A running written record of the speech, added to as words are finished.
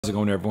How's it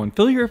going, everyone?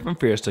 Phil here from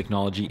Fierce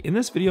Technology. In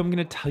this video, I'm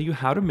going to tell you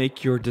how to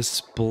make your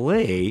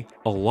display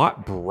a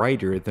lot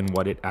brighter than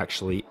what it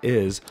actually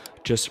is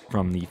just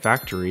from the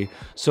factory.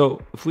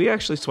 So if we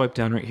actually swipe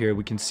down right here,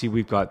 we can see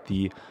we've got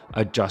the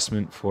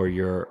adjustment for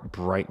your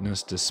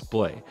brightness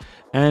display.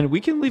 And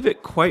we can leave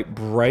it quite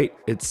bright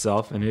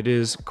itself, and it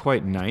is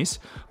quite nice.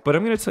 But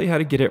I'm going to tell you how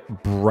to get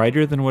it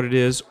brighter than what it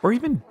is, or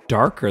even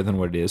darker than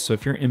what it is. So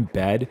if you're in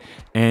bed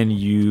and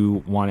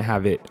you want to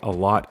have it a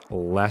lot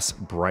less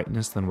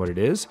brightness than what it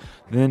is,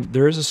 then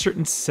there is a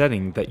certain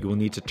setting that you will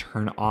need to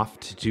turn off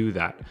to do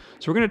that.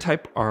 So we're going to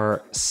type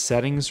our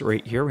settings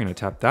right here. We're going to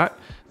tap that.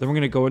 Then we're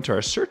going to go into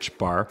our search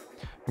bar.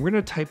 And we're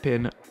going to type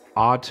in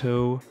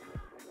auto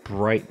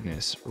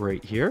brightness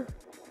right here.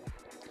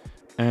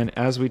 And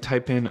as we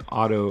type in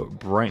auto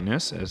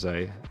brightness, as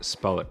I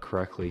spell it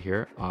correctly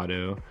here,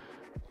 auto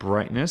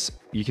brightness,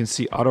 you can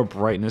see auto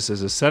brightness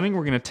is a setting.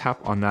 We're going to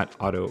tap on that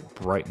auto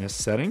brightness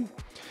setting.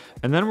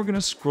 And then we're going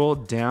to scroll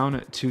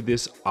down to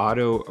this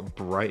auto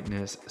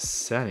brightness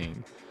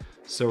setting.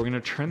 So we're going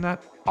to turn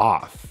that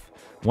off.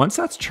 Once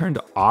that's turned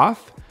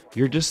off,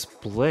 your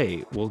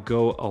display will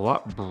go a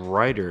lot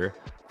brighter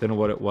than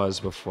what it was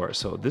before.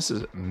 So this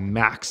is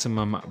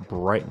maximum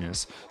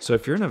brightness. So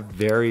if you're in a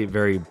very,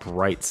 very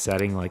bright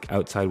setting like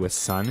outside with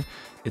sun,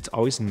 it's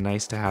always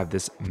nice to have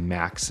this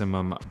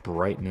maximum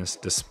brightness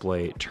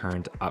display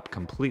turned up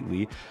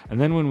completely. And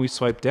then when we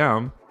swipe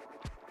down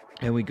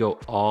and we go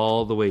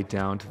all the way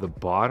down to the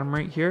bottom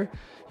right here,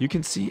 you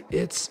can see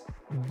it's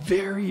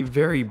very,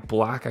 very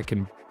black. I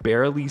can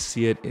barely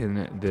see it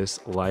in this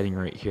lighting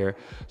right here.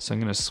 So I'm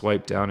gonna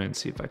swipe down and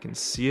see if I can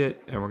see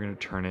it, and we're gonna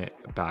turn it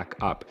back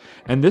up.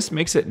 And this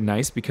makes it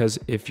nice because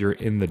if you're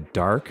in the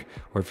dark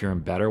or if you're in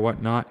bed or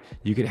whatnot,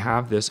 you could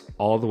have this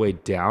all the way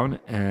down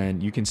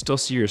and you can still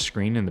see your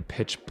screen in the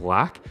pitch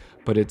black,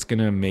 but it's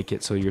gonna make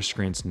it so your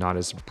screen's not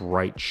as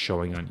bright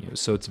showing on you.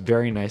 So it's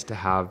very nice to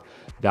have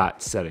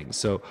that setting.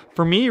 So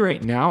for me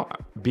right now,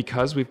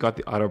 because we've got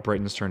the auto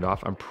brightness turned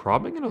off, I'm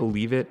probably gonna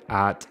leave it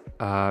at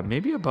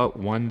maybe about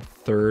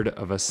 1/3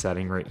 of a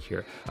setting right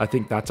here. I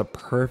think that's a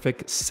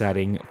perfect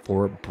setting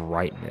for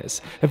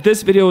brightness. If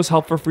this video was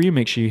helpful for you,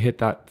 make sure you hit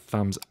that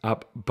thumbs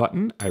up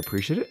button. I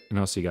appreciate it, and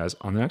I'll see you guys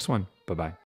on the next one. Bye-bye.